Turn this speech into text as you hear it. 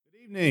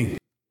Evening.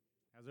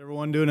 How's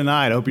everyone doing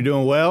tonight? I hope you're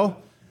doing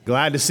well.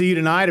 Glad to see you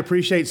tonight.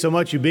 Appreciate so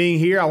much you being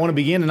here. I want to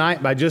begin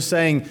tonight by just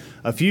saying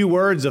a few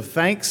words of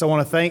thanks. I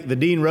want to thank the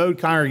Dean Road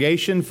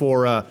congregation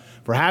for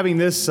having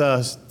this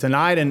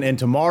tonight and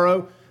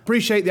tomorrow.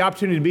 Appreciate the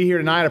opportunity to be here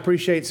tonight. I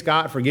appreciate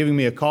Scott for giving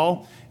me a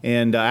call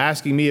and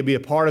asking me to be a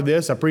part of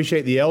this. I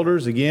appreciate the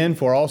elders again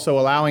for also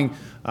allowing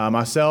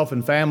myself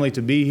and family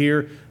to be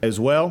here as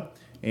well,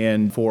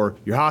 and for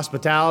your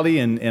hospitality.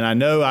 And I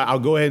know I'll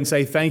go ahead and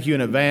say thank you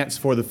in advance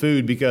for the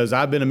food, because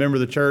I've been a member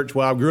of the church.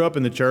 Well, I grew up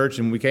in the church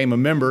and became a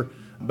member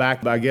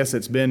back, I guess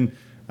it's been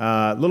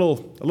a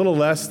little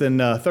less than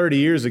 30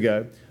 years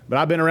ago. But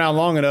I've been around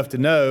long enough to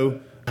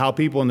know how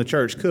people in the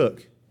church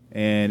cook,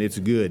 and it's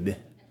good.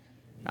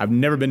 I've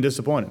never been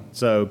disappointed.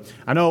 So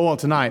I know I won't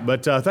tonight,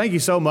 but thank you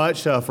so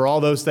much for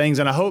all those things.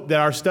 And I hope that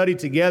our study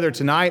together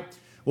tonight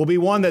will be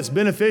one that's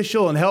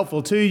beneficial and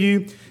helpful to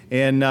you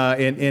in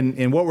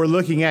what we're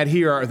looking at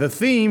here. The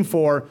theme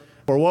for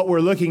what we're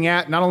looking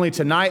at, not only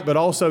tonight but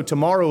also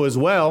tomorrow as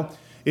well,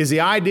 is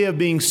the idea of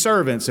being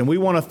servants. And we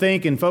want to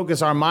think and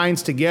focus our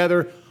minds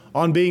together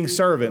on being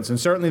servants. And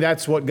certainly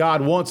that's what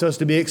God wants us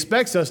to be,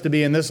 expects us to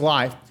be in this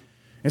life.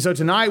 And so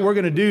tonight we're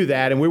going to do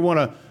that, and we want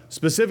to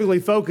specifically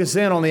focus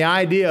in on the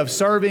idea of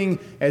serving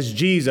as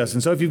Jesus.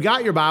 And so if you've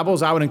got your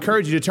Bibles, I would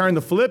encourage you to turn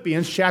to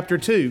Philippians chapter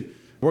 2.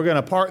 We're going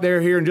to park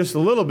there here in just a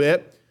little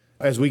bit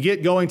as we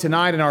get going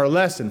tonight in our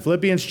lesson.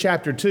 Philippians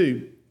chapter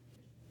 2.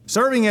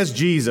 Serving as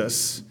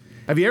Jesus.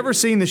 Have you ever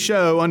seen the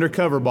show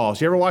Undercover Boss?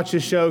 You ever watch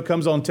this show? It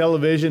comes on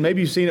television.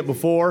 Maybe you've seen it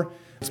before.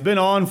 It's been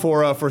on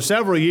for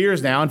several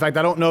years now. In fact,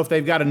 I don't know if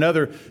they've got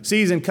another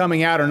season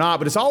coming out or not,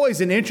 but it's always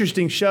an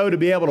interesting show to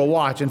be able to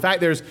watch. In fact,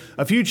 there's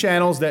a few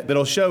channels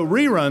that'll show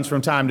reruns from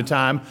time to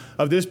time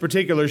of this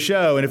particular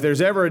show. And if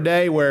there's ever a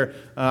day where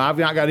I've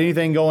not got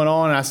anything going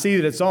on and I see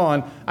that it's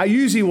on, I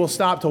usually will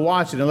stop to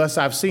watch it unless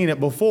I've seen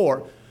it before.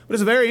 But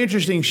it's a very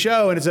interesting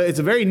show, and it's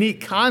a very neat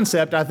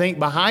concept, I think,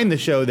 behind the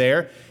show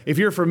there. If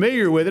you're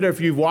familiar with it, or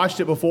if you've watched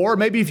it before, or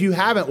maybe if you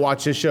haven't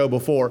watched this show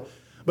before.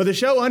 But the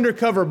show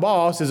Undercover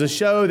Boss is a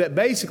show that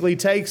basically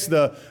takes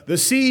the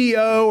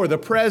CEO or the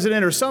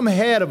president or some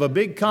head of a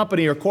big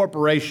company or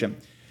corporation.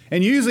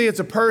 And usually it's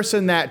a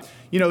person that,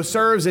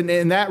 serves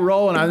in that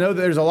role. And I know that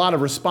there's a lot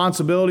of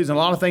responsibilities and a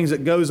lot of things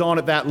that goes on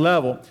at that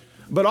level.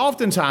 But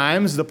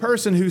oftentimes the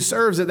person who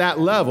serves at that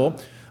level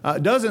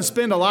doesn't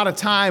spend a lot of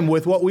time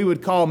with what we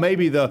would call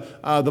maybe the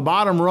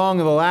bottom rung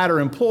of the ladder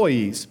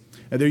employees.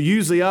 They're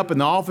usually up in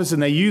the office,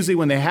 and they usually,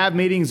 when they have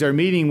meetings, they're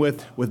meeting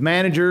with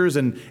managers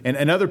and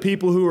other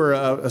people who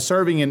are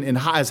serving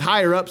as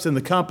higher ups in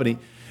the company.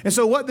 And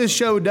so what this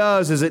show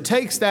does is it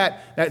takes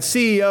that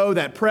CEO,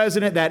 that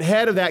president, that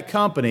head of that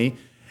company,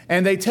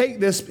 and they take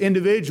this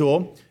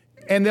individual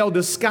and they'll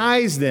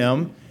disguise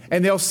them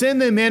and they'll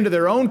send them into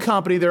their own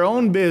company, their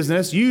own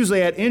business,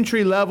 usually at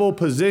entry-level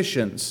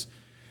positions.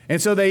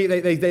 And so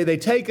they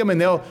take them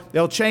and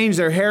they'll change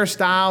their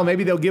hairstyle.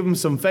 Maybe they'll give them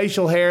some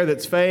facial hair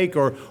that's fake,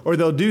 or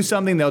they'll do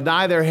something, they'll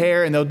dye their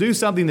hair, and they'll do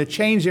something to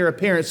change their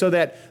appearance so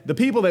that the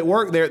people that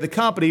work there at the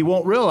company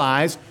won't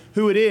realize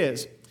who it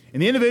is.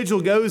 And the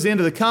individual goes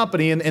into the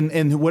company,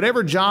 and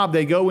whatever job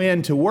they go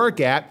in to work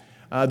at,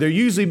 they're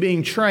usually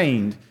being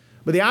trained.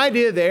 But the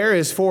idea there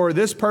is for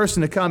this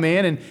person to come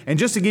in, and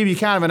just to give you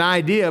kind of an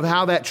idea of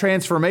how that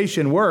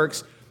transformation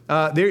works,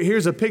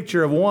 here's a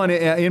picture of one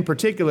in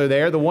particular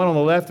there. The one on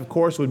the left, of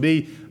course, would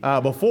be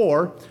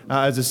before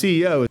as a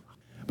CEO.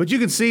 But you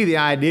can see the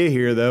idea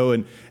here, though,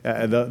 and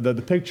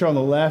the picture on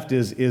the left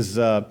is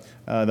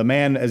the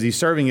man as he's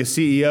serving as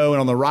CEO, and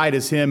on the right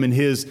is him in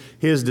his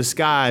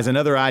disguise.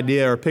 Another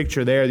idea or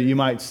picture there that you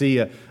might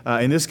see,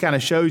 and this kind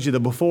of shows you the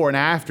before and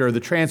after, the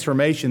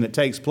transformation that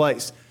takes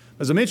place.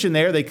 As I mentioned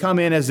there, they come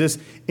in as this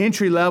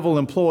entry-level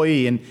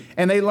employee,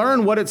 and they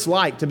learn what it's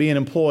like to be an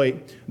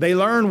employee. They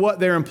learn what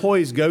their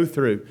employees go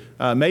through,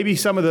 maybe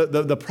some of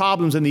the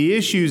problems and the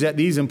issues that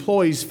these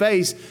employees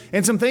face,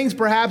 and some things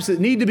perhaps that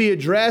need to be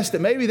addressed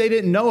that maybe they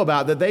didn't know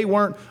about, that they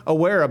weren't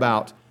aware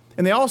about.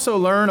 And they also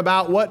learn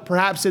about what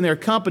perhaps in their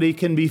company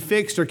can be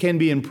fixed or can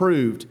be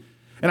improved.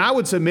 And I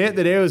would submit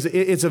that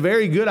it's a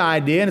very good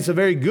idea, and it's a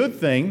very good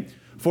thing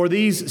for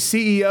these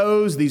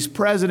CEOs, these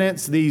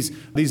presidents,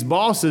 these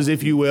bosses,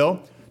 if you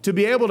will, to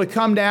be able to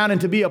come down and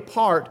to be a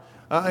part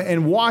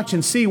and watch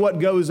and see what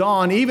goes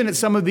on, even at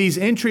some of these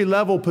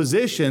entry-level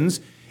positions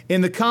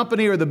in the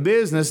company or the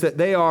business that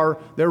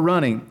they're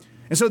running.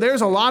 And so there's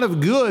a lot of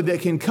good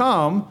that can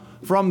come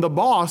from the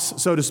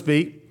boss, so to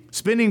speak,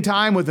 spending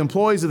time with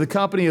employees of the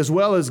company as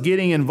well as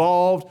getting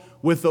involved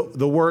with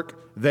the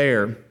work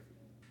there.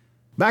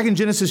 Back in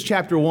Genesis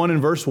chapter 1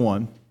 and verse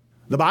 1,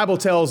 the Bible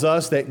tells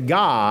us that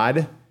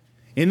God,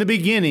 in the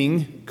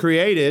beginning,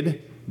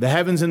 created the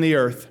heavens and the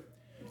earth.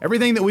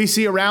 Everything that we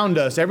see around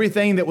us,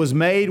 everything that was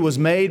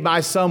made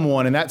by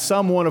someone. And that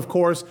someone, of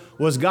course,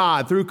 was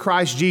God through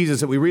Christ Jesus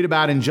that we read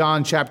about in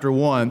John chapter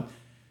 1.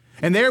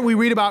 And there we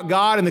read about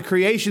God and the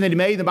creation that He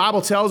made. The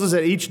Bible tells us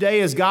that each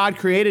day as God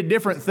created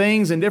different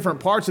things in different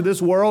parts of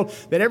this world,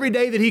 that every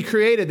day that He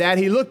created that,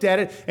 He looked at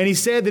it and He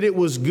said that it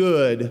was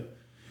good.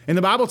 And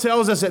the Bible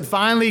tells us that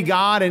finally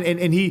God,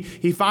 and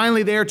he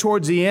finally there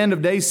towards the end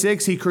of day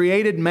 6, he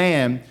created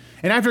man.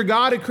 And after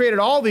God had created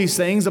all these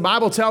things, the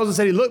Bible tells us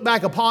that he looked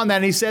back upon that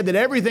and he said that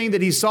everything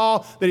that he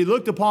saw, that he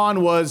looked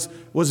upon was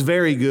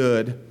very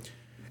good.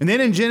 And then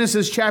in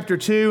Genesis chapter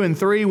 2 and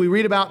 3, we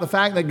read about the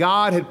fact that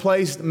God had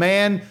placed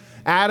man,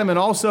 Adam, and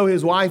also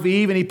his wife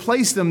Eve, and he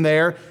placed them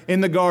there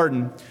in the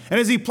garden. And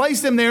as he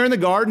placed them there in the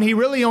garden, he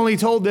really only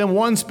told them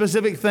one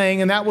specific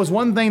thing, and that was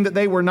one thing that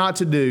they were not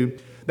to do.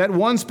 That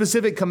one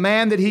specific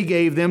command that he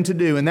gave them to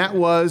do, and that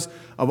was,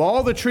 of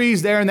all the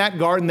trees there in that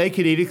garden, they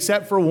could eat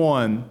except for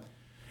one.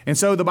 And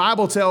so the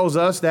Bible tells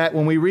us that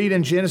when we read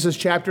in Genesis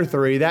chapter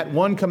 3, that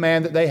one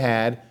command that they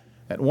had,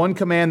 that one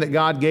command that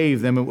God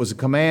gave them, it was a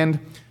command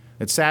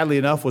that sadly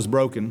enough was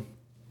broken.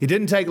 It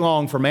didn't take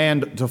long for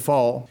man to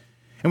fall.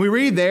 And we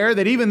read there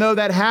that even though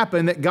that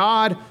happened, that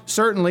God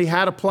certainly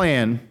had a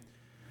plan.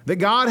 That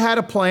God had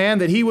a plan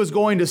that he was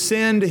going to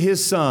send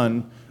his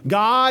son,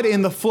 God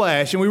in the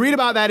flesh. And we read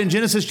about that in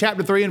Genesis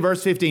chapter 3 and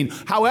verse 15.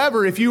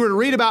 However, if you were to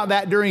read about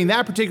that during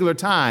that particular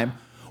time,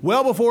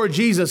 well before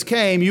Jesus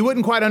came, you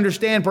wouldn't quite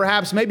understand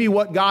perhaps maybe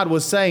what God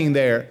was saying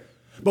there.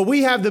 But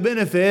we have the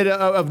benefit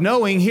of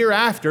knowing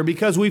hereafter,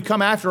 because we've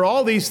come after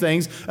all these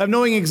things, of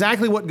knowing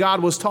exactly what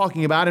God was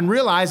talking about and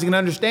realizing and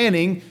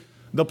understanding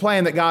the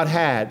plan that God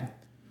had.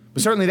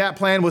 But certainly that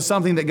plan was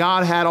something that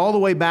God had all the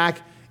way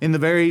back in the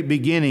very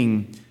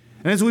beginning.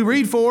 And as we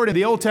read forward in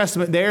the Old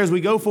Testament there, as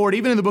we go forward,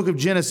 even in the book of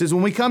Genesis,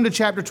 when we come to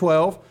chapter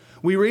 12,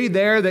 we read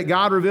there that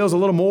God reveals a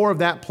little more of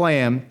that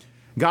plan.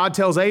 God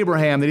tells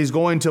Abraham that he's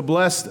going to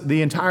bless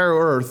the entire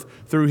earth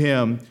through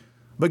him.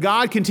 But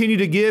God continued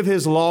to give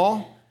his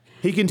law.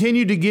 He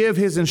continued to give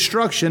his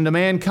instruction to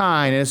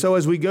mankind. And so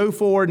as we go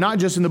forward, not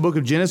just in the book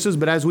of Genesis,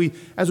 but as we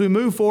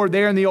move forward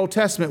there in the Old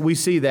Testament, we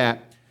see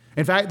that.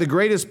 In fact, the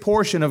greatest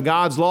portion of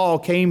God's law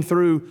came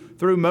through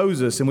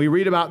Moses. And we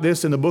read about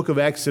this in the book of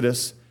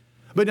Exodus.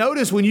 But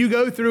notice when you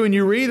go through and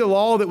you read the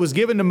law that was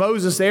given to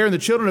Moses there and the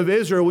children of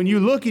Israel, when you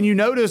look and you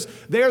notice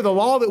there the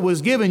law that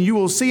was given, you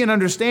will see and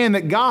understand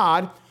that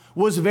God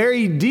was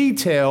very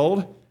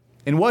detailed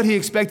in what he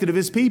expected of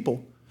his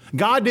people.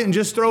 God didn't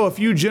just throw a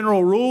few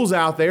general rules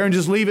out there and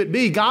just leave it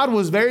be. God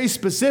was very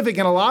specific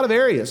in a lot of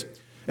areas,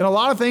 in a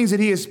lot of things that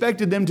he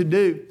expected them to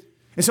do.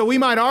 And so we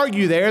might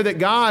argue there that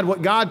God,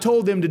 what God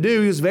told them to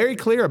do, he was very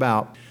clear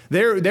about.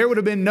 There would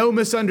have been no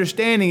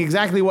misunderstanding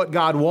exactly what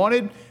God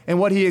wanted and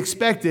what he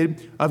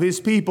expected of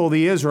his people,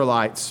 the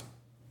Israelites.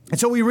 And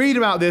so we read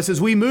about this as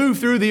we move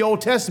through the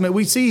Old Testament.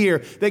 We see here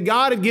that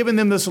God had given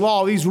them this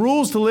law, these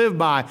rules to live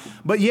by.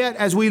 But yet,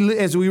 as we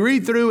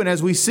read through and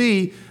as we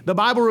see, the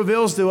Bible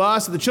reveals to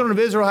us that the children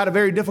of Israel had a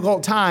very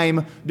difficult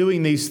time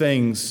doing these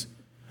things.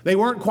 They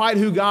weren't quite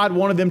who God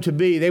wanted them to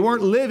be. They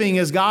weren't living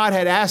as God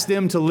had asked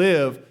them to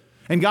live.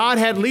 And God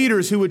had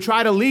leaders who would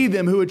try to lead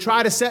them, who would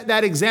try to set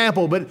that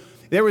example. But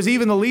there was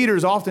even the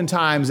leaders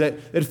oftentimes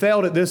that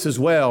failed at this as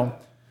well.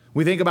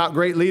 We think about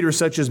great leaders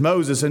such as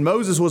Moses, and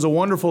Moses was a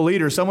wonderful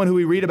leader, someone who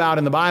we read about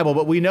in the Bible,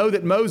 but we know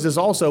that Moses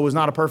also was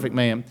not a perfect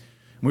man.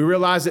 We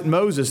realize that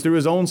Moses, through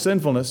his own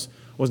sinfulness,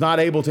 was not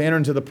able to enter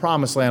into the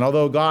promised land,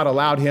 although God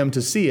allowed him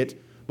to see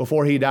it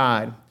before he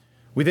died.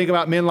 We think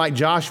about men like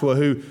Joshua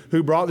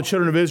who brought the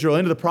children of Israel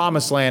into the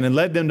promised land and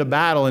led them to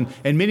battle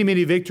and many,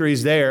 many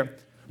victories there.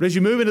 But as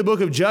you move into the book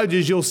of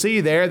Judges, you'll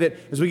see there that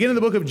as we get into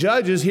the book of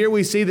Judges, here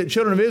we see that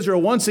children of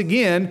Israel once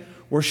again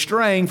were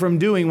straying from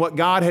doing what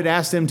God had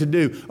asked them to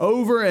do.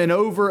 Over and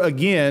over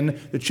again,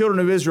 the children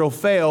of Israel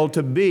failed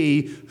to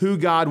be who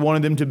God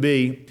wanted them to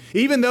be.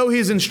 Even though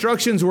his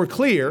instructions were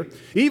clear,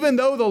 even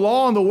though the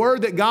law and the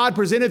word that God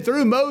presented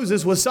through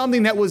Moses was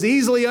something that was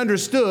easily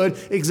understood,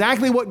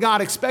 exactly what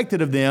God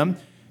expected of them,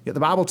 yet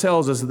the Bible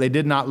tells us that they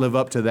did not live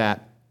up to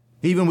that.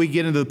 Even we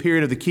get into the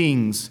period of the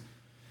kings,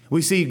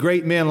 we see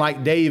great men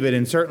like David,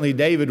 and certainly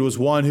David was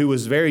one who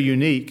was very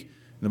unique.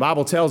 The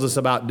Bible tells us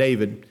about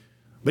David.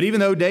 But even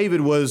though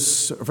David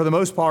was, for the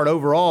most part,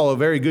 overall a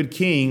very good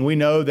king, we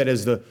know that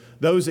as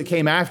those that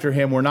came after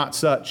him were not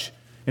such.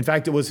 In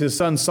fact, it was his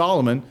son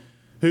Solomon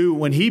who,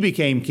 when he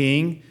became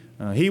king,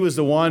 he was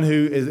the one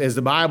who, as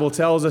the Bible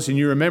tells us, and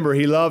you remember,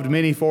 he loved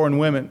many foreign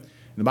women.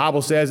 The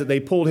Bible says that they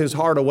pulled his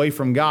heart away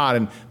from God,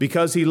 and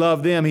because he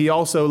loved them, he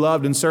also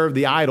loved and served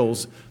the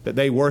idols that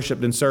they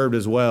worshiped and served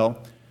as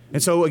well.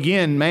 And so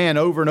again, man,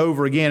 over and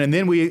over again. And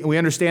then we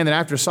understand that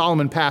after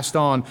Solomon passed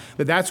on,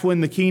 that's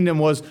when the kingdom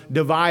was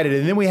divided.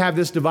 And then we have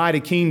this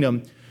divided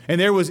kingdom. And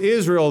there was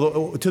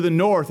Israel to the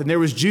north, and there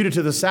was Judah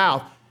to the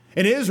south.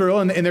 And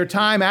Israel, in their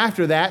time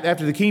after that,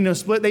 after the kingdom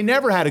split, they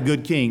never had a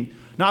good king.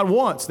 Not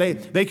once.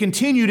 They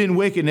continued in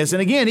wickedness.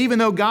 And again, even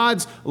though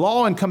God's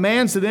law and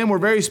commands to them were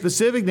very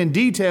specific and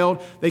detailed,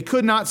 they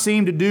could not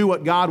seem to do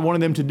what God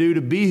wanted them to do,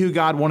 to be who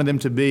God wanted them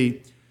to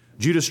be.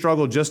 Judah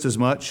struggled just as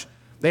much.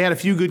 They had a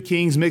few good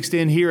kings mixed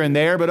in here and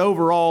there, but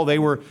overall they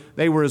were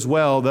as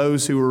well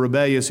those who were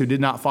rebellious, who did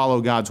not follow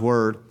God's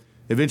word.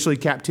 Eventually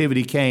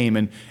captivity came,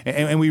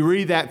 and we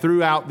read that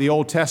throughout the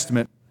Old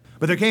Testament.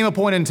 But there came a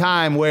point in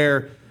time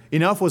where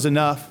enough was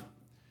enough,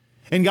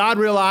 and God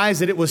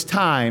realized that it was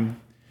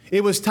time.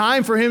 It was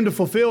time for him to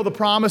fulfill the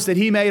promise that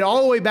he made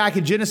all the way back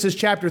in Genesis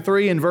chapter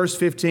 3 and verse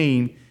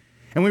 15.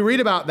 And we read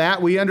about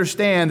that, we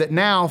understand that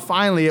now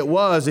finally it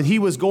was that he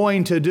was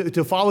going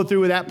to follow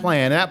through with that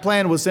plan. And that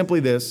plan was simply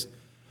this,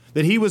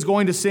 that he was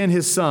going to send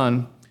his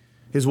son,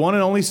 his one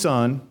and only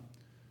son,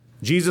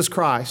 Jesus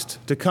Christ,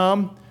 to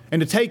come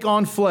and to take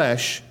on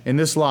flesh in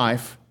this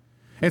life.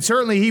 And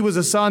certainly he was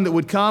a son that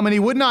would come, and he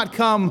would not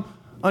come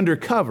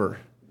undercover,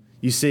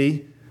 you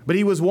see, but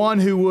he was one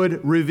who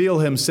would reveal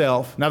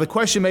himself. Now the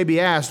question may be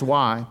asked,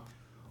 why?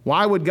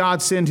 Why would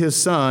God send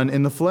his son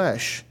in the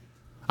flesh?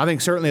 I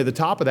think certainly at the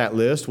top of that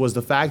list was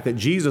the fact that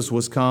Jesus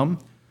was come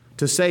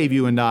to save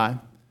you and I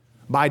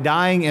by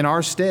dying in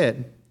our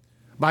stead,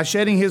 by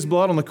shedding his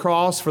blood on the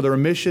cross for the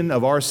remission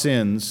of our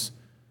sins,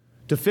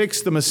 to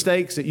fix the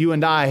mistakes that you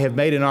and I have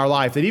made in our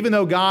life. That even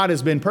though God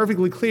has been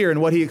perfectly clear in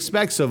what he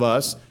expects of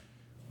us,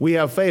 we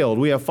have failed.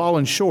 We have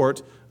fallen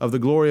short of the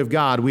glory of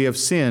God. We have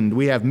sinned.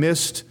 We have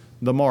missed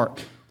the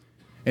mark.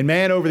 And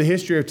man, over the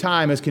history of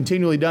time, has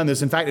continually done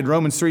this. In fact, in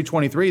Romans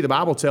 3:23, the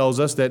Bible tells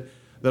us that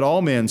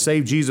all men,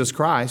 save Jesus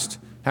Christ,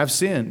 have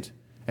sinned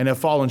and have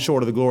fallen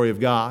short of the glory of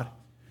God.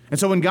 And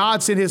so when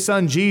God sent his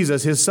son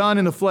Jesus, his son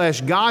in the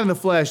flesh, God in the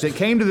flesh, that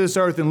came to this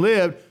earth and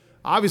lived,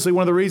 obviously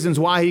one of the reasons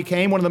why he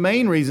came, one of the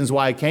main reasons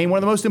why he came, one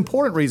of the most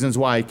important reasons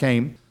why he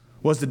came,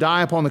 was to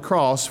die upon the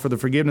cross for the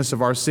forgiveness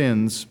of our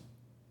sins.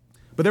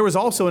 But there was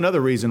also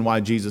another reason why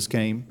Jesus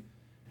came.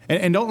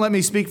 And don't let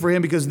me speak for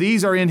him, because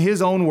these are in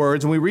his own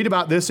words. And we read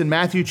about this in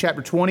Matthew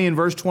chapter 20 and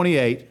verse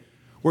 28,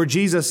 where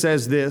Jesus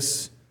says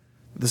this,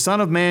 "The Son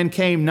of Man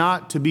came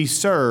not to be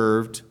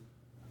served,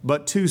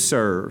 but to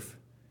serve,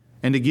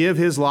 and to give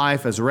his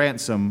life as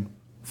ransom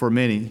for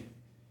many."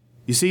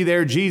 You see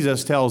there,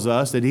 Jesus tells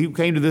us that he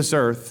came to this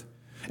earth.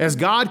 As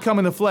God come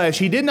in the flesh,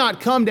 he did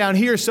not come down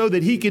here so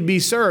that he could be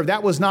served.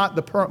 That was not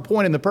the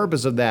point and the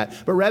purpose of that.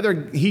 But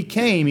rather, he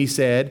came, he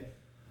said,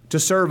 to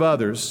serve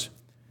others.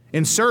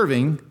 In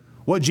serving,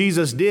 what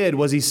Jesus did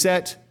was he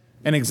set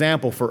an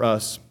example for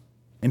us.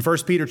 In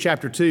 1 Peter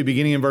chapter 2,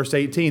 beginning in verse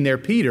 18, there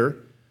Peter,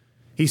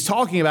 he's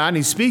talking about and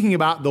he's speaking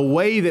about the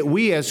way that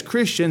we as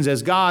Christians,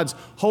 as God's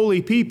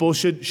holy people,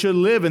 should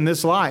live in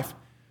this life.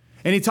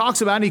 And he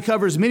talks about and he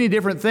covers many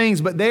different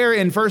things, but there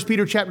in 1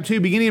 Peter chapter 2,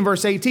 beginning in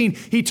verse 18,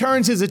 he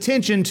turns his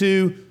attention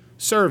to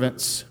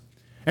servants.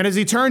 And as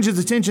he turns his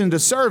attention to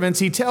servants,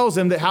 he tells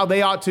them that how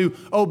they ought to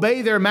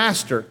obey their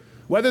master.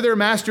 Whether their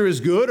master is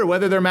good or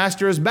whether their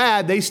master is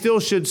bad, they still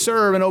should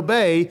serve and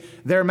obey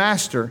their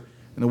master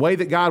in the way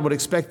that God would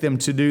expect them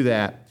to do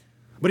that.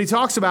 But he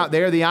talks about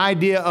there the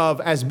idea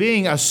of as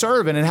being a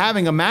servant and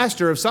having a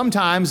master, of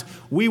sometimes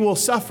we will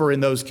suffer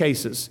in those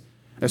cases.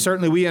 And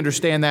certainly we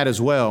understand that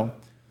as well.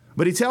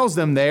 But he tells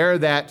them there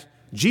that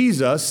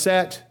Jesus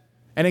set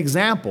an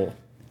example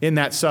in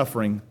that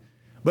suffering.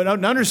 But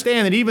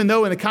understand that even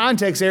though in the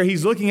context there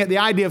he's looking at the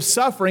idea of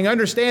suffering,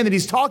 understand that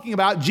he's talking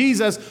about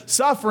Jesus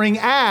suffering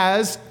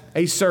as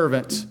a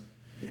servant.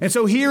 And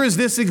so here is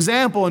this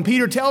example, and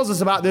Peter tells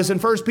us about this in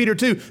 1 Peter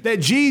 2,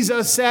 that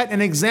Jesus set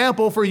an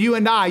example for you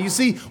and I. You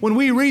see, when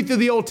we read through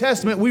the Old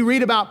Testament, we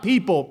read about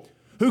people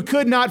who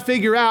could not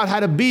figure out how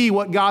to be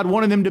what God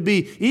wanted them to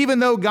be, even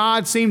though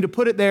God seemed to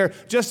put it there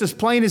just as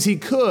plain as he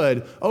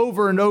could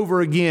over and over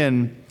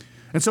again.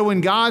 And so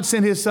when God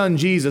sent his son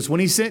Jesus,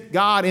 when he sent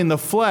God in the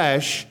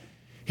flesh,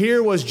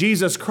 here was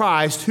Jesus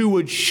Christ who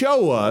would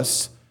show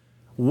us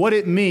what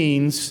it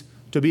means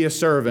to be a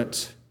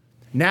servant.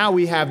 Now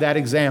we have that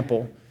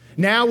example.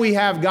 Now we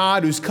have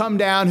God who's come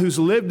down, who's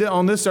lived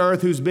on this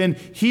earth, who's been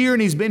here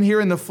and he's been here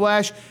in the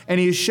flesh, and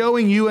he is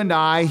showing you and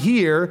I,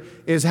 here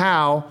is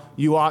how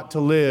you ought to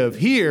live.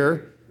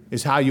 Here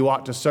is how you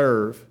ought to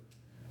serve.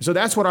 So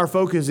that's what our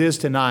focus is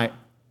tonight.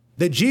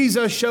 That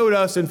Jesus showed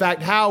us, in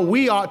fact, how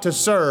we ought to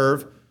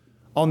serve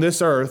on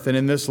this earth and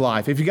in this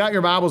life. If you got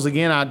your Bibles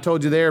again, I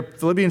told you there,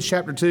 Philippians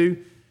chapter 2.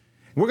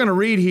 We're going to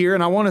read here,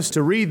 and I want us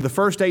to read the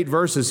first 8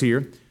 verses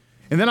here.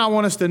 And then I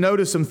want us to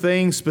notice some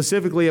things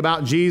specifically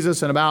about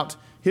Jesus and about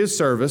his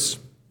service.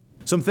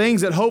 Some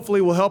things that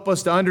hopefully will help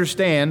us to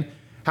understand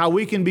how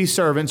we can be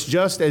servants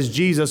just as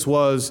Jesus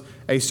was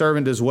a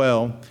servant as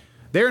well.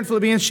 There in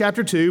Philippians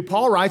chapter 2,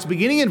 Paul writes,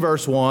 beginning in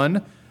verse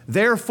 1,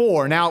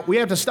 "Therefore." Now, we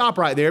have to stop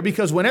right there,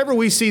 because whenever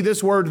we see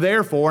this word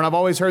therefore, and I've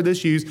always heard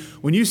this used,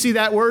 when you see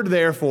that word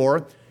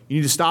therefore, you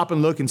need to stop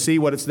and look and see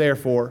what it's there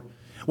for.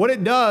 What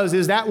it does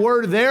is that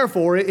word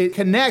therefore, it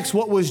connects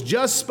what was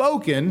just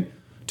spoken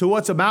to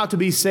what's about to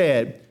be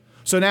said.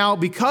 So now,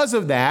 because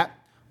of that,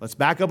 let's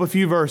back up a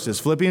few verses.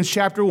 Philippians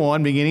chapter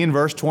 1, beginning in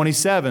verse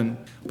 27.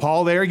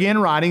 Paul there again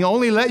writing,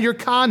 "Only let your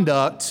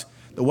conduct,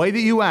 the way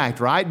that you act,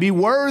 right, be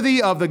worthy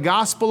of the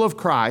gospel of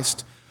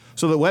Christ,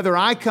 so that whether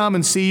I come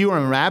and see you or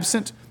am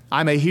absent,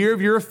 I may hear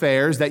of your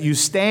affairs, that you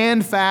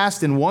stand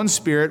fast in one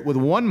spirit with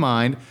one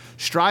mind,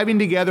 striving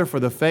together for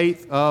the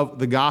faith of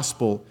the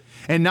gospel,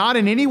 and not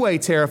in any way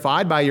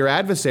terrified by your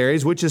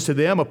adversaries, which is to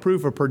them a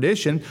proof of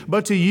perdition,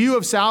 but to you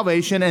of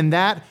salvation, and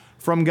that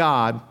from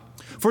God.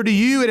 For to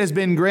you it has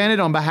been granted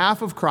on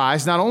behalf of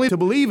Christ, not only to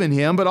believe in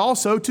him, but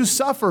also to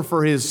suffer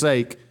for his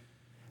sake,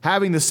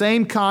 having the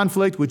same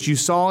conflict which you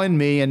saw in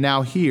me and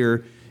now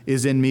hear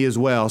is in me as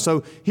well.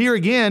 So here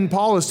again,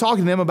 Paul is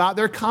talking to them about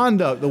their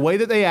conduct, the way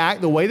that they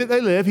act, the way that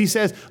they live. He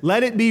says,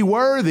 let it be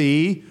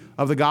worthy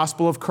of the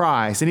gospel of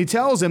Christ. And he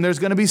tells them there's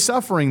going to be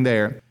suffering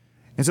there.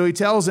 And so he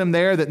tells them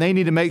there that they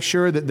need to make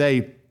sure that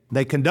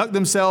they conduct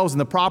themselves in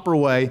the proper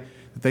way,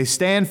 that they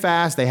stand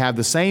fast, they have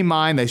the same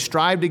mind, they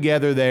strive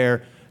together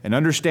there, and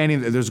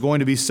understanding that there's going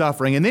to be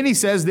suffering. And then he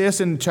says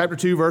this in chapter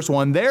 2, verse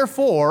 1,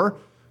 therefore,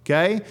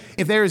 okay,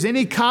 if there is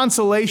any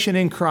consolation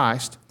in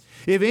Christ,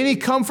 if any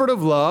comfort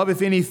of love,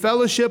 if any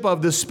fellowship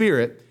of the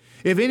Spirit,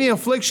 if any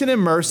affliction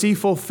and mercy,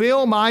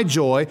 fulfill my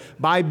joy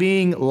by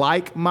being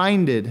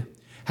like-minded,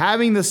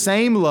 having the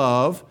same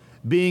love,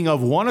 being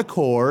of one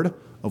accord,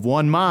 of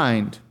one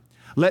mind.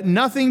 Let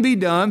nothing be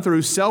done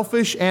through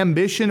selfish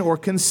ambition or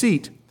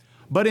conceit,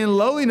 but in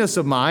lowliness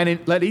of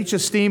mind, let each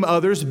esteem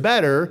others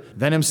better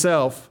than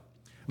himself.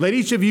 Let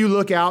each of you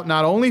look out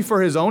not only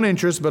for his own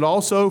interest, but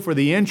also for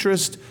the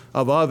interest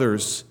of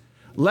others.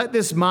 Let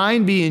this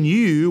mind be in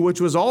you,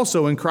 which was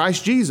also in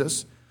Christ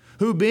Jesus,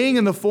 who being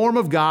in the form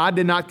of God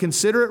did not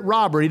consider it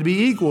robbery to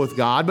be equal with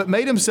God, but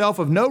made himself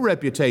of no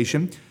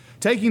reputation,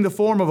 taking the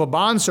form of a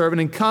bondservant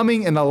and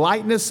coming in the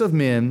likeness of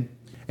men,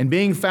 and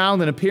being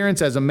found in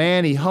appearance as a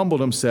man, he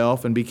humbled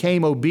himself and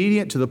became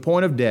obedient to the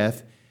point of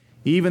death,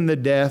 even the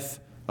death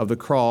of the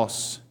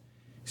cross.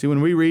 See,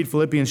 when we read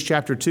Philippians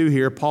chapter 2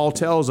 here, Paul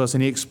tells us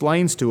and he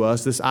explains to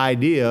us this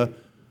idea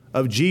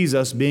of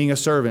Jesus being a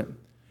servant.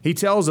 He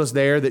tells us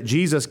there that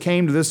Jesus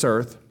came to this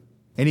earth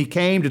and he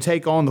came to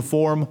take on the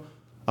form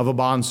of a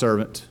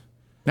bondservant.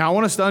 Now, I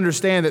want us to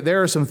understand that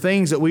there are some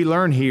things that we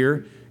learn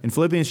here in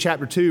Philippians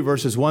chapter 2,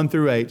 verses 1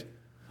 through 8,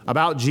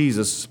 about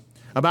Jesus,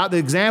 about the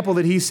example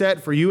that he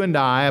set for you and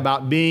I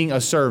about being a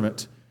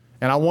servant.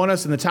 And I want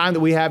us in the time that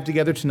we have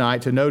together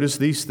tonight to notice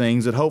these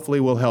things that hopefully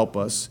will help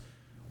us.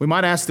 We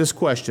might ask this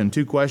question,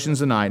 2 questions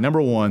tonight.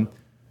 Number 1,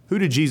 who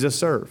did Jesus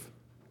serve?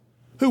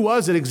 Who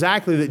was it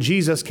exactly that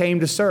Jesus came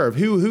to serve?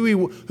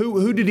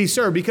 Who did he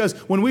serve? Because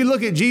when we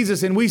look at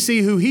Jesus and we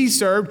see who he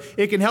served,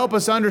 it can help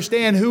us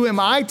understand who am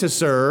I to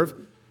serve,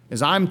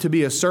 as I'm to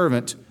be a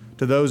servant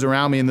to those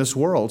around me in this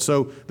world.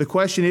 So the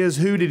question is,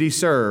 who did he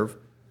serve?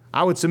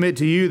 I would submit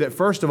to you that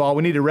first of all,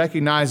 we need to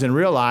recognize and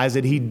realize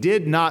that he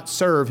did not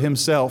serve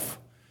himself.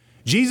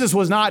 Jesus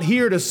was not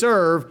here to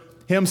serve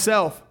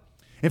himself.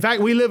 In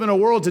fact, we live in a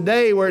world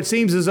today where it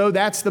seems as though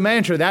that's the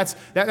mantra.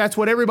 That's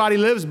what everybody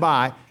lives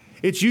by.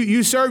 It's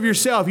you serve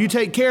yourself. You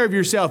take care of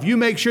yourself. You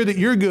make sure that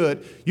you're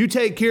good. You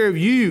take care of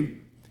you.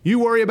 You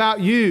worry about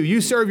you.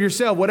 You serve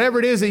yourself. Whatever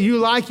it is that you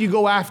like, you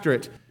go after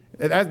it.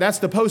 That's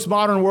the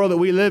postmodern world that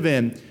we live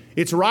in.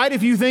 It's right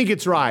if you think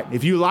it's right.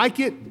 If you like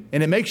it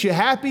and it makes you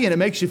happy and it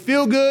makes you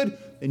feel good,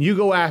 then you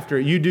go after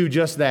it. You do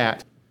just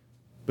that.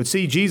 But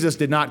see, Jesus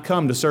did not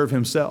come to serve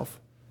himself.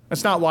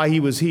 That's not why he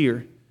was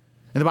here.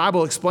 And the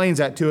Bible explains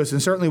that to us, and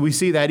certainly we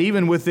see that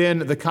even within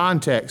the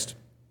context,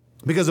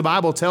 because the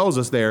Bible tells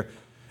us there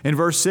in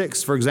verse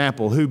 6, for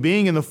example, who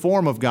being in the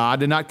form of God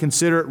did not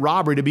consider it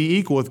robbery to be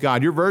equal with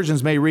God. Your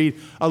versions may read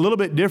a little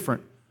bit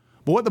different.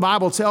 But what the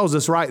Bible tells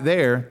us right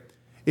there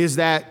is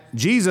that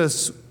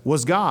Jesus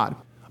was God.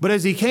 But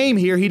as he came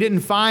here, he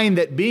didn't find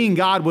that being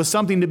God was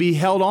something to be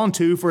held on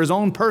to for his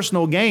own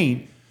personal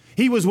gain.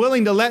 He was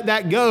willing to let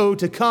that go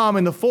to come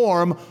in the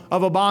form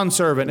of a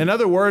bondservant. In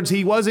other words,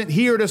 he wasn't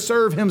here to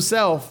serve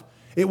himself.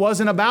 It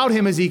wasn't about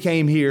him as he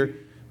came here.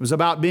 It was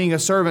about being a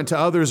servant to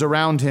others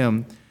around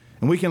him.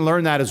 And we can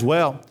learn that as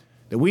well,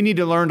 that we need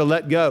to learn to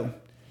let go.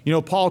 You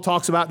know, Paul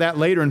talks about that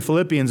later in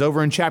Philippians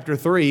over in chapter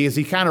 3 as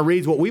he kind of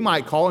reads what we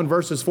might call in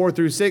verses 4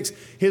 through 6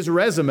 his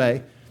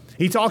resume.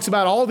 He talks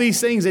about all these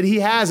things that he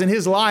has in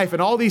his life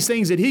and all these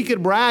things that he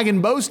could brag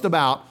and boast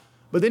about.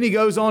 But then he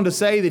goes on to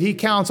say that he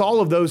counts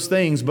all of those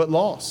things but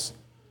loss.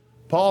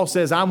 Paul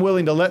says, I'm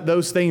willing to let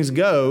those things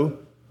go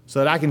so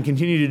that I can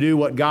continue to do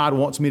what God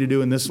wants me to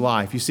do in this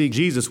life. You see,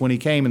 Jesus, when he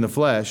came in the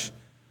flesh,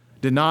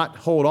 did not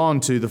hold on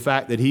to the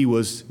fact that he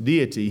was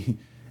deity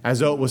as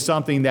though it was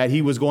something that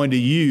he was going to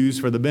use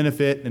for the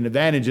benefit and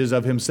advantages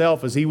of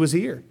himself as he was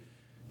here.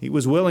 He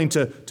was willing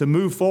to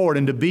move forward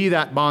and to be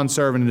that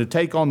bondservant and to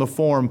take on the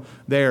form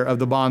there of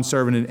the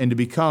bondservant and to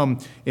become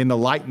in the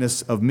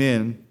likeness of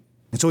men.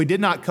 And so he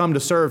did not come to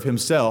serve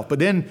himself. But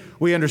then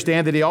we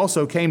understand that he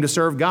also came to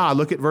serve God.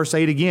 Look at verse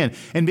 8 again.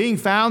 And being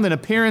found in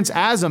appearance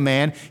as a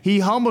man,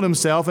 he humbled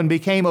himself and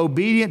became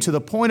obedient to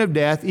the point of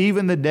death,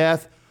 even the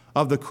death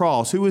of the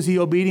cross. Who was he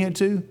obedient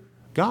to?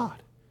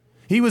 God.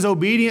 He was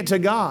obedient to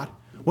God.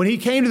 When he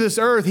came to this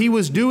earth, he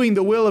was doing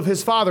the will of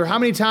his Father. How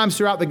many times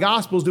throughout the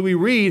Gospels do we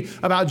read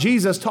about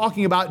Jesus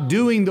talking about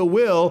doing the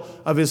will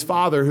of his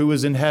Father who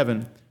is in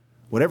heaven?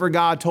 Whatever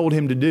God told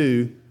him to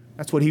do,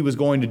 that's what he was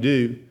going to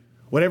do.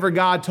 Whatever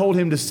God told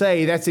him to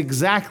say, that's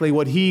exactly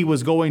what he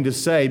was going to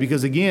say.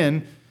 Because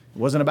again, it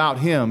wasn't about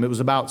him. It was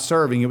about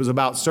serving. It was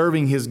about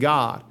serving his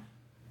God,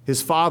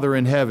 his Father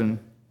in heaven.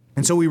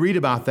 And so we read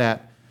about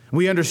that.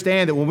 We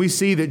understand that when we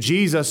see that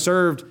Jesus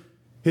served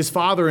his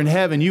Father in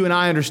heaven, you and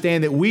I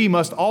understand that we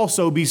must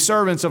also be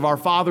servants of our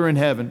Father in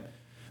heaven.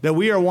 That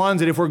we are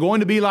ones that if we're going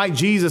to be like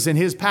Jesus in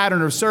his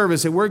pattern of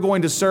service, that we're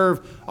going to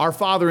serve our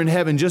Father in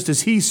heaven just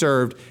as he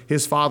served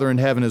his Father in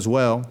heaven as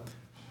well.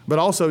 But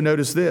also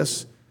notice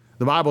this.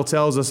 The Bible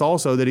tells us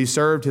also that he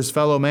served his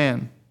fellow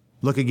man.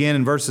 Look again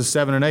in verses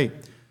 7 and 8.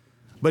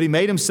 But he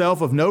made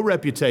himself of no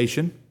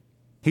reputation.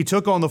 He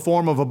took on the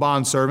form of a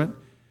bondservant,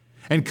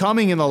 and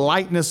coming in the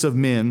likeness of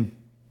men,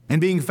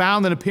 and being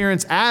found in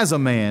appearance as a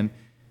man,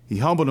 he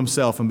humbled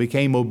himself and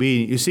became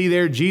obedient. You see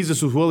there,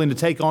 Jesus was willing to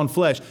take on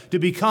flesh, to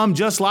become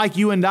just like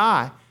you and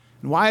I.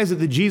 And why is it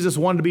that Jesus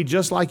wanted to be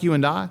just like you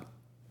and I?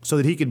 So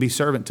that he could be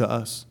servant to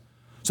us.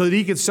 So that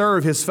he could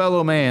serve his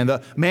fellow man,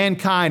 the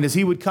mankind, as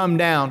he would come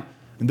down,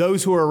 and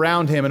those who are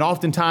around him. And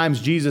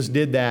oftentimes Jesus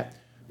did that.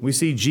 We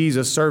see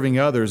Jesus serving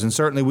others, and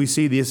certainly we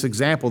see this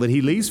example that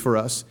he leaves for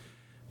us,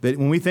 that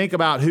when we think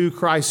about who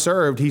Christ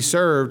served, he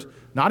served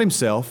not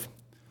himself,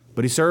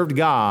 but he served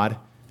God,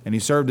 and he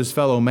served his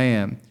fellow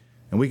man.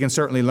 And we can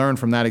certainly learn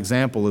from that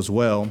example as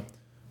well.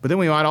 But then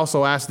we might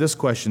also ask this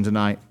question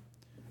tonight,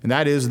 and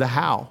that is the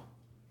how.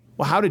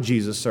 Well, how did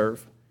Jesus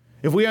serve?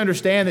 If we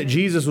understand that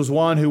Jesus was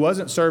one who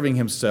wasn't serving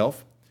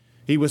himself,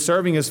 he was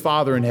serving his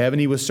Father in heaven.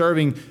 He was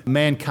serving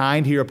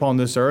mankind here upon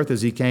this earth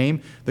as he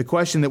came. The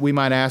question that we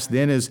might ask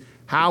then is,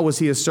 how was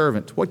he a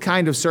servant? What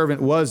kind of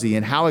servant was he?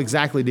 And how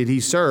exactly did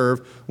he serve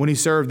when he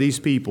served these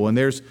people? And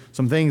there's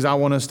some things I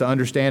want us to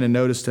understand and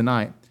notice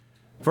tonight.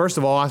 First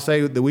of all, I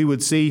say that we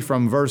would see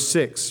from verse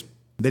 6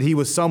 that he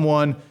was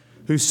someone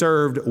who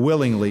served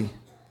willingly.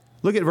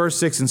 Look at verse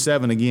 6 and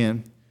 7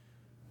 again.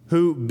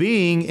 Who,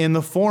 being in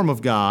the form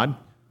of God,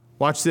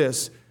 watch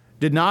this,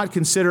 did not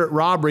consider it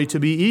robbery to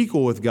be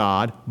equal with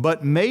God,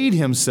 but made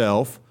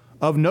himself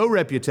of no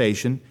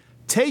reputation,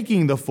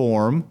 taking the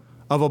form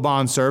of a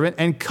bondservant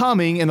and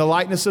coming in the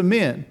likeness of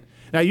men.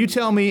 Now you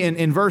tell me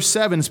in verse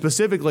 7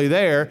 specifically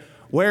there,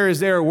 where is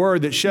there a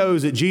word that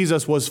shows that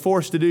Jesus was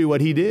forced to do what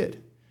he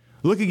did?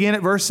 Look again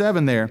at verse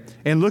 7 there,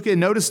 and look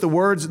and notice the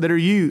words that are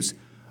used.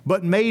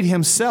 But made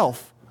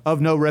himself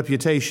of no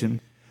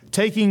reputation,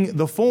 taking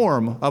the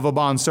form of a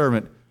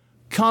bondservant,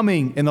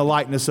 coming in the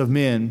likeness of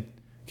men.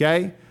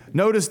 Okay?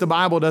 Notice the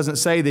Bible doesn't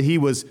say that he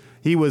was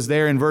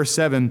there in verse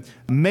 7,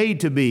 made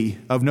to be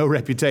of no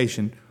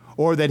reputation,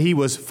 or that he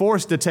was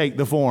forced to take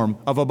the form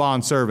of a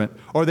bondservant,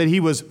 or that he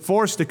was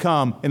forced to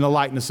come in the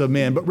likeness of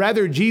men. But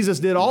rather, Jesus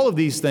did all of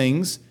these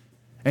things,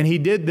 and he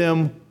did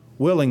them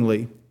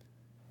willingly.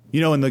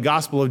 You know, in the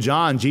Gospel of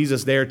John,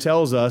 Jesus there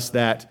tells us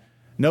that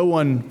no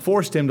one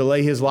forced him to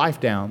lay his life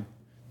down.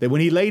 That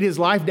when he laid his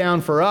life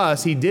down for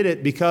us, he did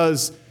it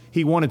because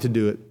he wanted to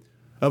do it,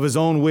 of his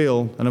own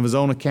will and of his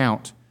own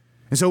account.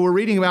 And so we're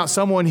reading about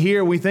someone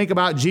here, we think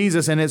about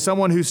Jesus, and it's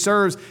someone who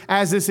serves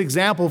as this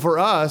example for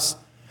us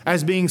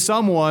as being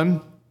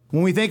someone,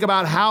 when we think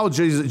about how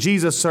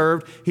Jesus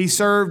served, he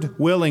served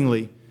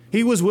willingly.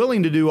 He was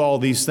willing to do all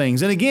these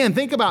things. And again,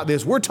 think about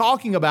this. We're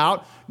talking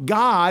about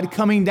God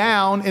coming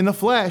down in the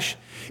flesh.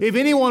 If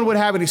anyone would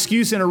have an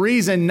excuse and a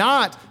reason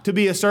not to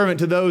be a servant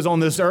to those on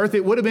this earth,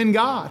 it would have been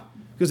God.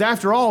 Because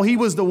after all, he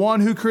was the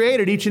one who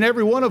created each and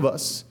every one of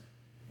us.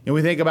 And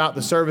we think about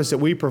the service that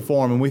we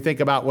perform, and we think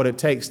about what it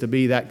takes to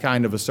be that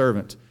kind of a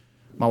servant.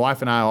 My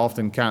wife and I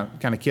often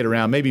kind of kid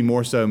around, maybe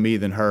more so me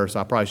than her, so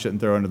I probably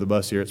shouldn't throw her under the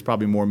bus here. It's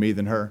probably more me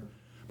than her.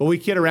 But we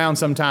kid around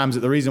sometimes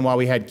that the reason why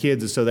we had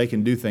kids is so they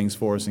can do things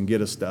for us and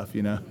get us stuff,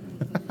 you know.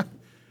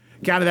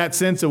 Kind of that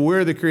sense of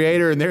we're the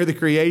creator and they're the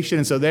creation,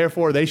 and so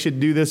therefore they should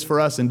do this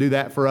for us and do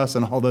that for us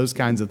and all those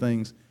kinds of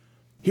things.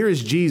 Here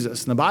is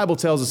Jesus, and the Bible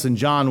tells us in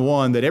John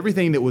 1 that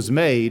everything that was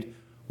made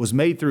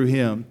through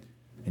him.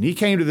 And he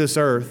came to this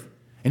earth,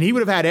 and he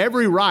would have had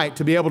every right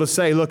to be able to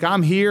say, look,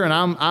 I'm here and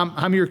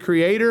I'm your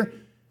creator,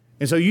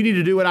 and so you need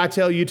to do what I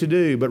tell you to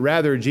do. But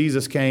rather,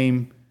 Jesus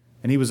came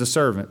and he was a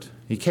servant.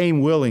 He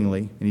came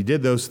willingly, and he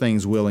did those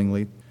things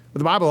willingly. But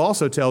the Bible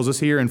also tells us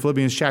here in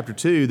Philippians chapter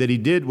 2 that he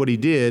did what he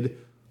did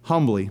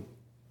humbly.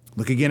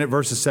 Look again at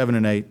verses 7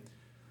 and 8.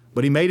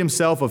 But he made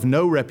himself of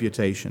no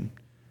reputation,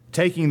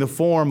 taking the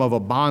form of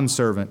a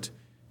bondservant,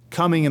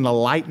 coming in the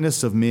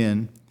likeness of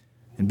men,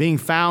 and being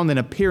found in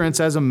appearance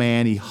as a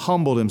man, he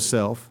humbled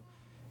himself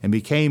and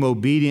became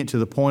obedient to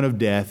the point of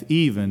death,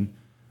 even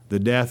the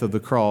death of the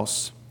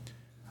cross.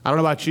 I don't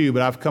know about you,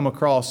 but I've come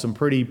across some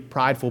pretty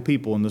prideful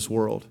people in this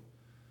world.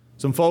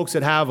 Some folks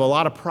that have a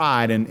lot of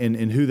pride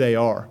in who they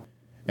are.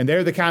 And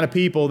they're the kind of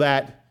people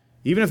that,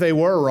 even if they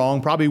were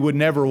wrong, probably would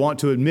never want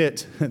to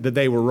admit that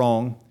they were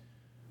wrong.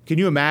 Can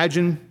you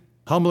imagine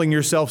humbling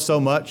yourself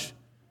so much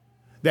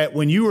that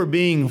when you were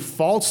being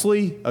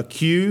falsely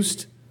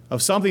accused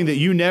of something that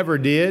you never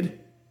did,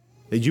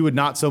 that you would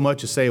not so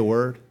much as say a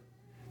word?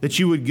 That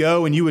you would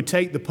go and you would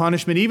take the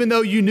punishment, even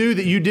though you knew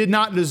that you did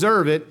not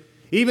deserve it,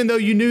 even though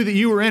you knew that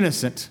you were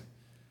innocent,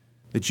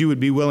 that you would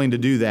be willing to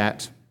do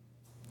that,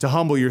 to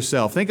humble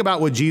yourself. Think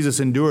about what Jesus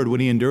endured when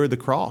he endured the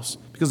cross,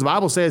 because the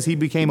Bible says he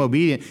became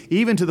obedient,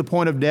 even to the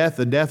point of death,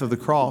 the death of the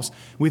cross.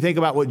 We think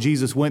about what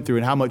Jesus went through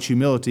and how much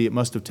humility it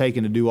must have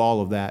taken to do all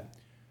of that.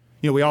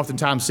 You know, we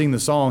oftentimes sing the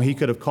song, he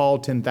could have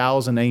called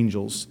 10,000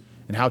 angels,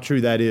 and how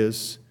true that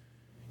is.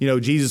 You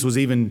know, Jesus was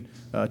even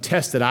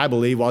tested, I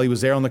believe, while he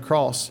was there on the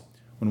cross.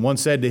 When one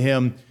said to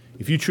him,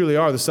 if you truly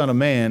are the Son of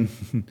Man,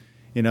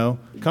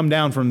 come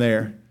down from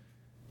there.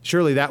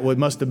 Surely that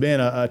must have been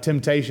a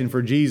temptation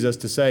for Jesus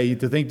to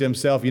think to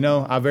himself,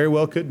 I very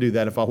well could do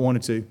that if I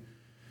wanted to.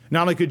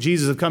 Not only could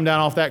Jesus have come down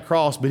off that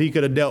cross, but he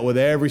could have dealt with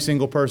every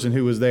single person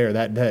who was there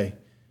that day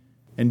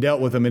and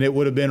dealt with them, and it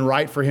would have been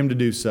right for him to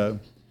do so.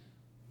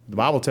 The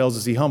Bible tells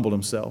us he humbled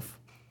himself.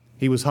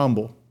 He was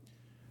humble.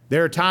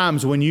 There are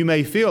times when you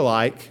may feel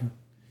like,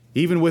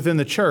 even within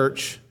the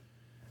church,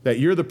 that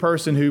you're the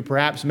person who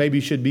perhaps maybe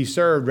should be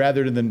served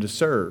rather than to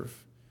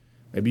serve.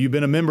 Maybe you've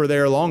been a member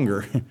there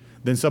longer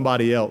than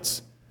somebody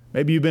else.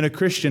 Maybe you've been a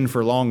Christian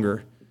for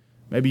longer.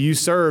 Maybe you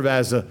serve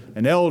as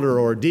an elder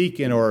or a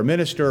deacon or a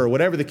minister or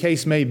whatever the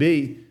case may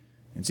be.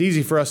 It's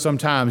easy for us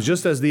sometimes,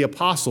 just as the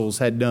apostles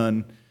had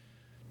done,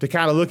 to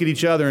kind of look at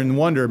each other and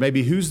wonder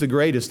maybe who's the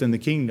greatest in the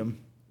kingdom.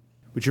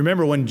 But you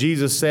remember when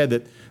Jesus said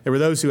that there were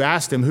those who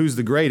asked him who's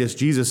the greatest,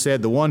 Jesus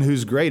said the one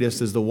who's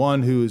greatest is the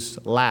one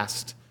who's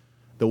last,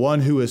 the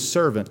one who is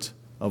servant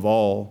of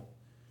all.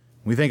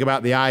 We think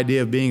about the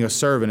idea of being a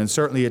servant, and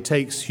certainly it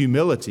takes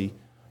humility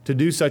to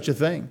do such a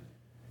thing.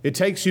 It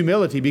takes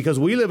humility because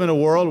we live in a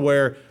world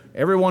where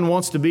everyone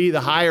wants to be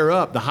the higher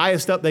up, the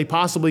highest up they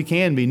possibly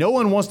can be. No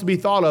one wants to be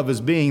thought of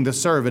as being the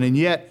servant, and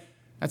yet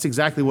that's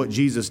exactly what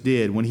Jesus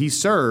did. When he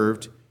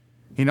served,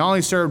 he not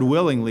only served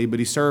willingly, but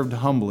he served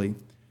humbly.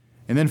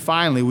 And then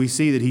finally, we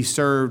see that he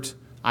served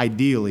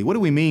ideally. What do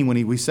we mean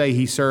when we say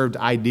he served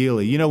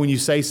ideally? When you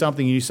say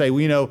something and you say,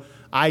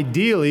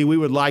 ideally we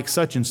would like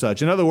such and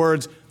such. In other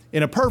words,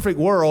 in a perfect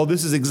world,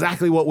 this is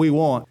exactly what we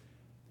want.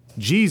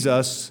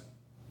 Jesus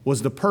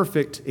was the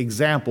perfect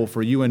example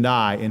for you and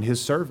I in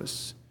his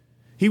service.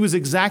 He was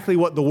exactly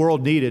what the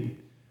world needed.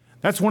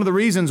 That's one of the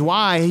reasons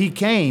why he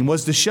came,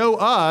 was to show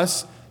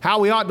us how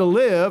we ought to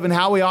live and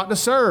how we ought to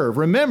serve.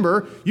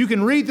 Remember, you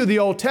can read through the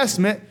Old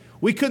Testament,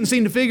 we couldn't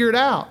seem to figure it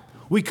out.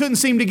 We couldn't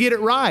seem to get it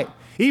right.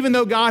 Even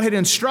though God had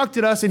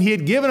instructed us and he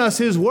had given us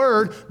his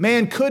word,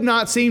 man could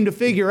not seem to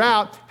figure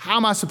out, how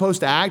am I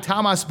supposed to act? How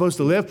am I supposed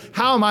to live?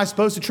 How am I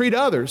supposed to treat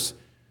others?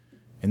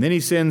 And then he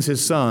sends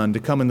his son to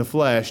come in the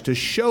flesh to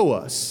show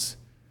us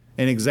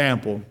an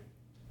example.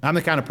 I'm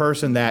the kind of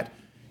person that,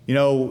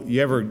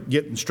 you ever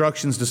get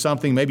instructions to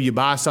something, maybe you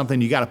buy something,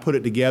 you got to put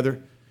it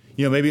together.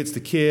 Maybe it's the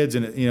kids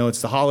and,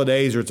 it's the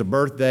holidays or it's a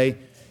birthday,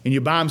 and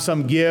you buy them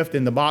some gift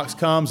and the box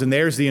comes and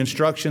there's the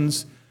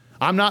instructions.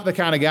 I'm not the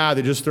kind of guy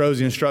that just throws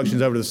the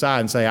instructions over to the side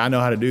and say, I know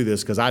how to do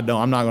this, because I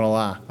don't. I'm not going to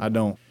lie. I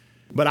don't.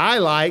 But I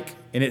like,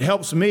 and it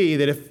helps me,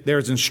 that if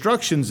there's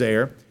instructions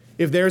there,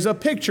 if there's a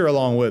picture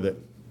along with it.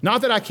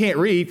 Not that I can't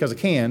read, because I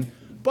can,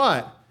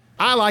 but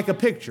I like a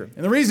picture.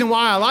 And the reason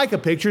why I like a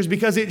picture is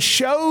because it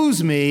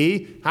shows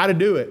me how to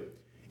do it.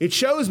 It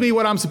shows me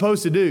what I'm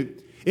supposed to do.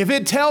 If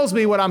it tells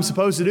me what I'm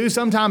supposed to do,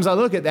 sometimes I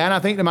look at that and I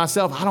think to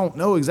myself, I don't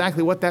know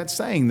exactly what that's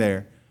saying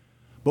there.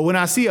 But when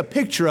I see a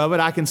picture of it,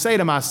 I can say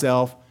to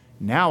myself,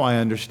 now I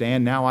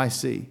understand, now I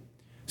see.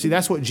 See,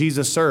 that's what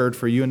Jesus served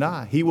for you and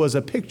I. He was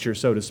a picture,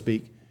 so to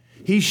speak.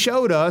 He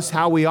showed us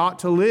how we ought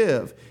to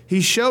live. He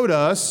showed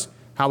us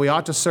how we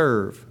ought to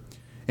serve.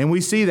 And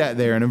we see that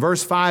there. And in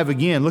verse 5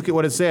 again, look at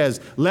what it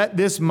says. Let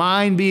this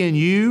mind be in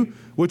you,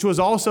 which was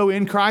also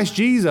in Christ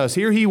Jesus.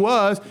 Here he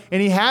was,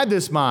 and he had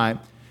this mind.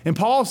 And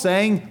Paul's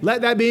saying,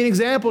 let that be an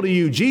example to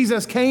you.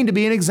 Jesus came to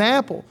be an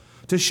example,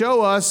 to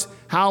show us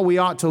how we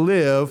ought to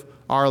live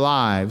our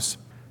lives.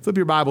 Flip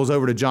your Bibles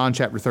over to John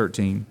chapter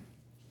 13.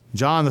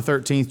 John, the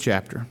 13th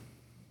chapter.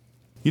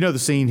 You know the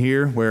scene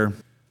here where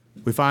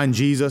we find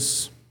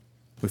Jesus,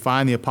 we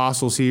find the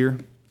apostles here.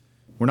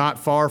 We're not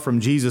far from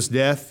Jesus'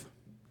 death,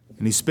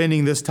 and he's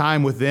spending this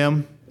time with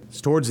them.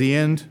 It's towards the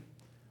end.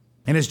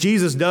 And as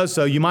Jesus does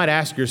so, you might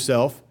ask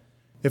yourself,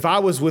 if I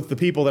was with the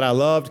people that I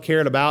loved,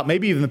 cared about,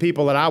 maybe even the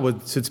people that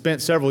had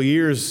spent several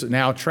years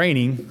now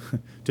training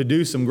to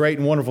do some great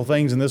and wonderful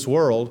things in this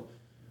world,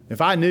 if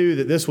I knew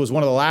that this was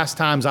one of the last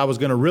times I was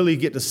going to really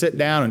get to sit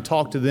down and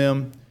talk to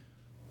them,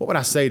 what would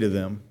I say to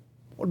them?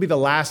 What would be the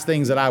last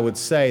things that I would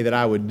say, that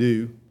I would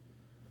do?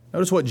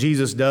 Notice what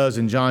Jesus does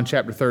in John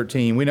chapter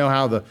 13. We know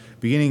how the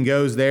beginning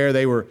goes there.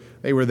 They were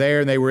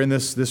there and they were in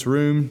this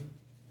room,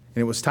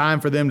 and it was time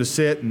for them to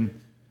sit and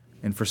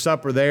for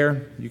supper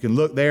there. You can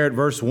look there at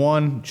verse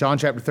 1, John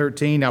chapter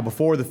 13. Now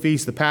before the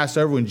feast, the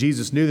Passover, when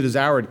Jesus knew that his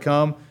hour had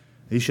come,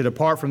 he should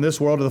depart from this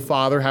world to the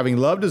Father, having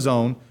loved his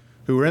own,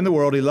 who were in the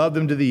world, he loved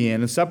them to the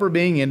end. And supper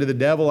being ended, the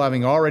devil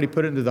having already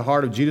put it into the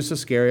heart of Judas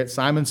Iscariot,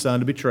 Simon's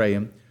son, to betray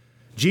him,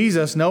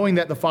 Jesus, knowing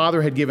that the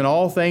Father had given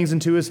all things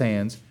into his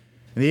hands,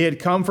 and he had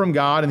come from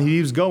God, and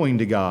he was going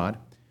to God,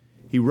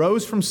 he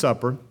rose from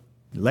supper,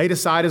 laid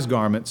aside his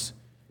garments,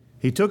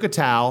 he took a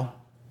towel,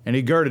 and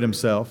he girded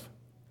himself.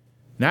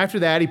 And after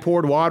that, he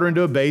poured water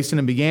into a basin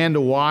and began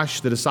to wash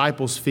the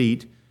disciples'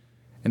 feet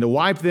and to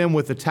wipe them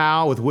with the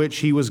towel with which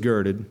he was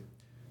girded.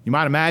 You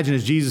might imagine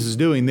as Jesus is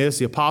doing this,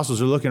 the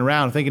apostles are looking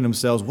around and thinking to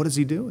themselves, what is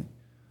he doing?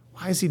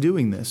 Why is he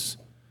doing this?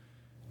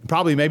 And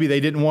probably maybe they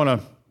didn't want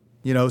to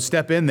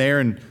step in there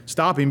and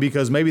stop him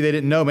because maybe they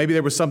didn't know. Maybe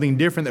there was something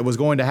different that was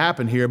going to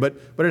happen here. But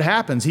it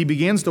happens. He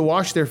begins to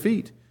wash their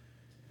feet.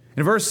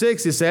 In verse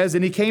 6, it says,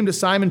 "And he came to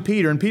Simon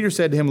Peter, and Peter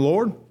said to him,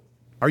 'Lord,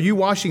 are you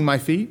washing my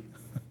feet?'"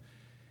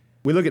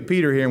 We look at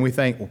Peter here and we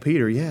think, well,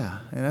 Peter, yeah,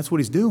 and that's what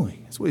he's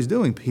doing. That's what he's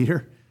doing,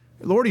 Peter.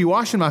 "Lord, are you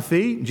washing my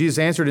feet?" And Jesus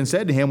answered and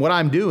said to him, "What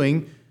I'm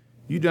doing,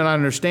 you do not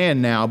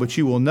understand now, but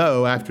you will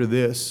know after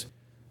this."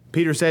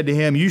 Peter said to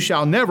him, "You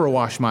shall never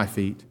wash my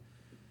feet."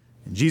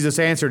 And Jesus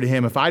answered to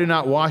him, "If I do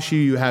not wash you,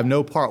 you have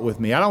no part with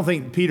me." I don't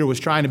think Peter was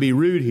trying to be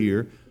rude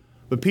here,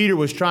 but Peter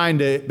was trying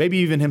to maybe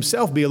even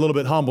himself be a little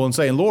bit humble and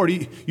saying, "Lord,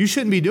 you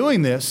shouldn't be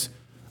doing this.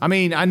 I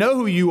mean, I know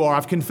who you are.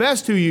 I've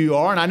confessed who you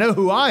are, and I know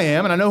who I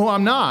am, and I know who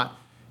I'm not.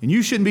 And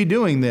you shouldn't be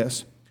doing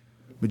this."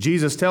 But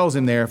Jesus tells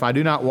him there, "If I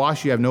do not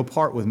wash you, you have no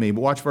part with me."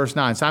 But watch verse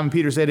 9. Simon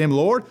Peter said to him,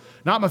 "Lord,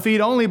 not my feet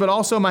only, but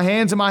also my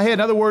hands and my head."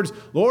 In other words,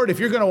 "Lord, if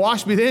you're going to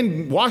wash me,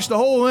 then wash the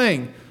whole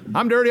thing.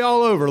 I'm dirty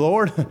all over,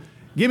 Lord.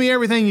 Give me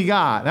everything you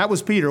got." That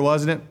was Peter,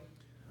 wasn't it?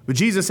 But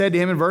Jesus said to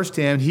him in verse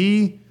 10,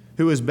 "He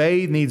who is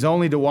bathed needs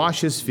only to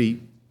wash his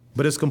feet,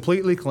 but is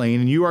completely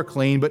clean, and you are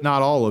clean, but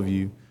not all of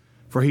you."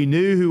 For he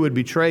knew who would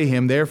betray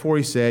him, therefore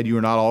he said, "You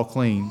are not all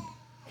clean."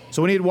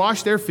 So when he had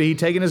washed their feet,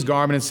 taken his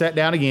garment, and sat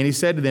down again, he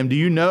said to them, "Do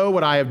you know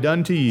what I have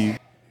done to you?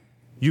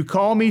 You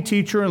call me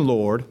teacher and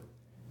Lord,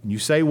 and you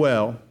say,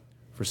 well,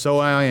 for so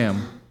I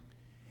am.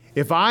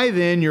 If I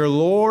then, your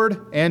Lord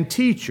and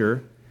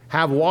teacher,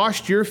 have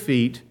washed your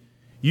feet,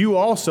 you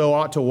also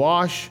ought to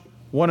wash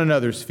one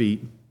another's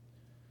feet.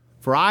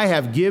 For I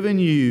have given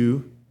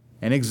you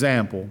an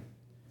example,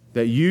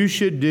 that you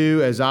should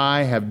do as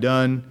I have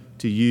done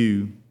to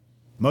you.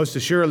 Most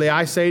assuredly,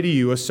 I say to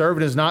you, a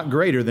servant is not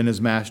greater than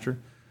his master,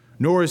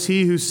 nor is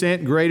he who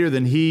sent greater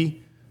than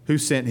he who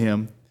sent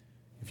him.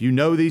 If you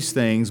know these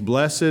things,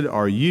 blessed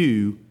are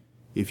you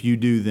if you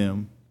do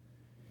them."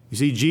 You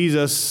see,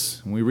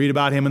 Jesus, when we read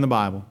about him in the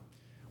Bible,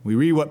 we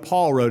read what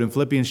Paul wrote in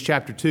Philippians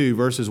chapter 2,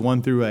 verses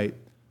 1 through 8.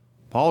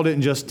 Paul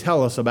didn't just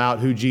tell us about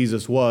who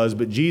Jesus was,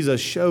 but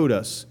Jesus showed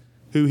us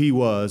who he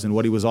was and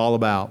what he was all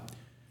about.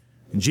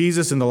 And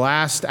Jesus, in the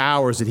last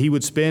hours that he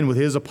would spend with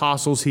his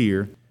apostles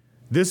here,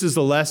 this is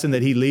the lesson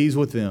that he leaves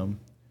with them,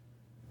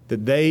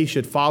 that they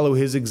should follow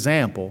his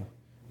example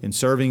in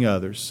serving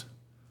others.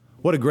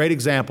 What a great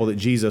example that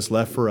Jesus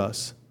left for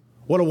us.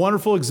 What a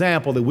wonderful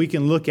example that we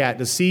can look at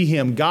to see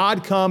him,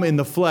 God, come in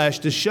the flesh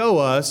to show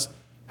us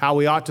how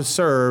we ought to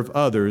serve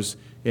others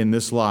in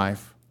this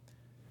life.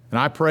 And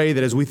I pray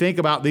that as we think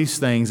about these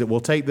things, that we'll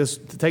take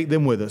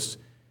them with us.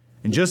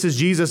 And just as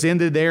Jesus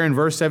ended there in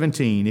verse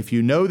 17, if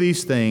you know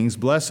these things,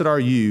 blessed are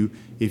you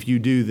if you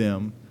do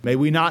them. May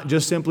we not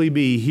just simply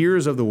be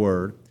hearers of the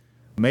word,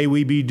 may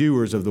we be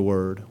doers of the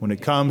word when it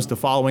comes to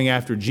following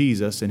after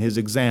Jesus and his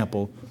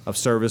example of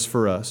service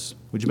for us.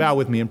 Would you bow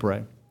with me and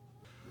pray?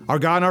 Our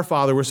God and our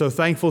Father, we're so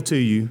thankful to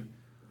you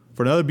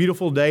for another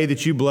beautiful day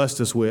that you blessed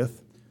us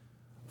with.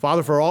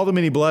 Father, for all the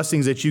many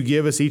blessings that you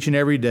give us each and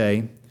every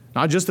day,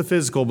 not just the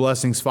physical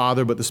blessings,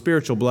 Father, but the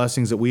spiritual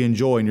blessings that we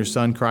enjoy in your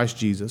Son, Christ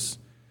Jesus.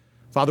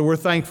 Father, we're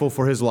thankful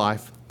for his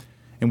life,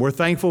 and we're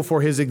thankful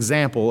for his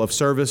example of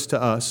service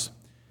to us,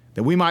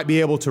 that we might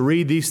be able to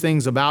read these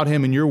things about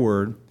him in your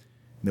word,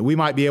 that we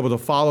might be able to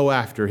follow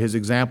after his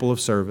example of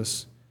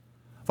service.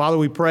 Father,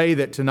 we pray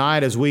that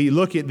tonight as we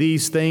look at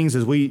these things,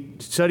 as we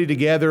study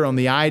together on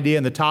the idea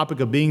and the topic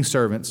of being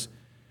servants,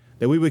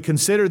 that we would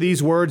consider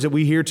these words that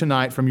we hear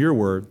tonight from your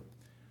word.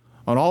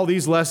 On all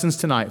these lessons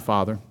tonight,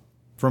 Father,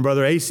 from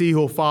Brother A.C. who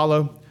will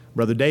follow,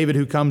 Brother David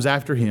who comes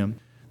after him,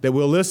 that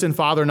we'll listen,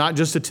 Father, not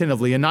just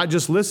attentively and not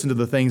just listen to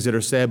the things that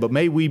are said, but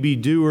may we be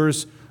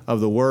doers of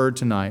the word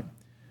tonight.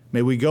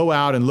 May we go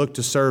out and look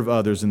to serve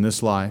others in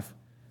this life.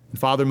 And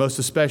Father, most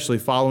especially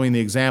following the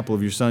example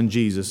of your Son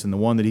Jesus and the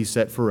one that he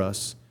set for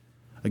us.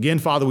 Again,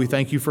 Father, we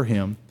thank you for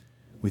him.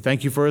 We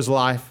thank you for his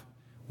life.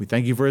 We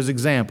thank you for his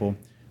example.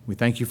 We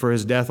thank you for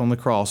his death on the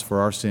cross for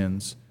our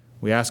sins.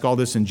 We ask all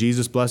this in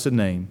Jesus' blessed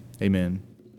name. Amen.